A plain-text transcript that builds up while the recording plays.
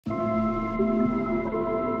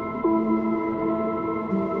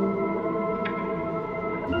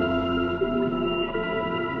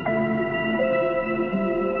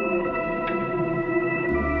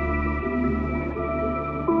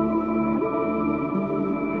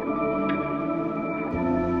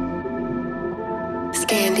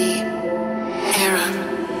Andy, Era,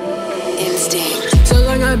 Instinct. So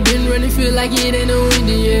long I've been running, feel like it ain't no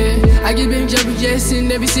ending, yeah. I just been jumping jets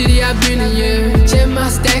in every city I've been in, yeah. Check my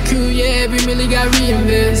stack crew, yeah, every milli got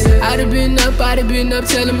reinvest. I'd have been up,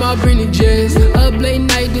 tell them I'll bring the jets. Up late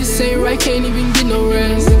night, this ain't right, can't even get no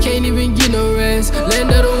rest. Can't even get no rest,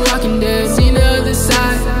 land of the walking dead. Seen the other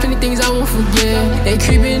side, plenty things I won't forget. They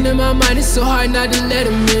creeping in my mind, it's so hard not to let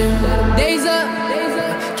them in. Days up,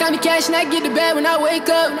 count the cash and I get the bag when I wake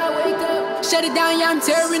up. Shut it down, yeah, I'm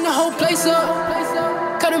tearing the whole place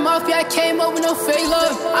up. Cut them off, yeah, I came up with no fake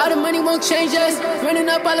love. All the money won't change us, running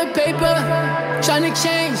up all the paper. Trying to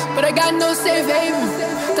change, but I got no safe haven.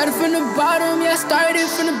 Started from the bottom, yeah, I started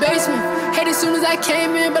from the basement. Hate as soon as I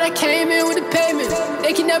came in, but I came in with the payment.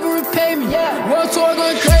 They can never repay me, world tour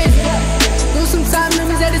going crazy. Lose some time,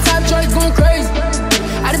 memories at the top, Troy's going crazy.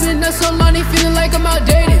 I've been up so long, they feeling like I'm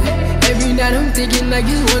outdated. Every night I'm thinking, I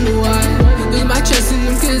just wonder why. Lose my trust in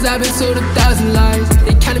them, cause I've been told 1,000 lies.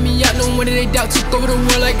 They counted me out, no wonder they doubt, took over the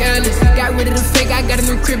world like Alice. Got rid of the fake, I got a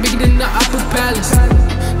new crib bigger than the Opera Palace.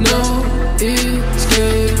 No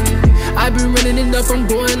escape, I've been running it up, I'm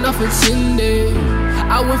going off for 10 days.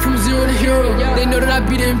 I went from zero to hero, they know that I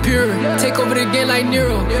be the imperial. Take over the game like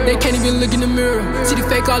Nero, they can't even look in the mirror. See the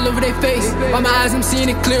fake all over their face, by my eyes I'm seeing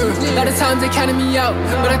it clearer. A lot of times they counted me out,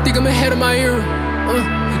 but I think I'm ahead of my era.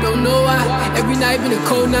 Don't know why, every night been a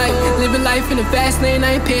cold night. Living life in the fast lane,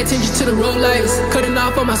 I ain't pay attention to the road lights. Cutting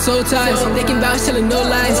off all my soul ties, they can vouch, telling no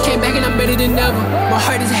lies. Came back and I'm better than ever, my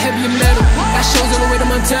heart is heavier metal. Got shows on the way to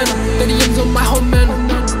Montana, 30 M's on my whole mental.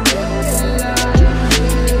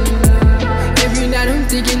 Every night I'm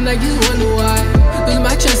thinking, I just wonder why. Lose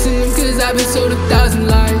my trust in them, cause I've been sold 1,000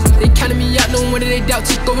 lies. They counted me out, no wonder they doubt,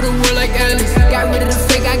 took over the world like Alice. Got rid of the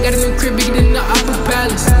fake, I got a new crib bigger than the Opera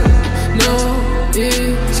Palace. No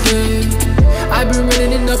escape, I've been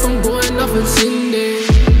running it up, I'm going off for 10 days.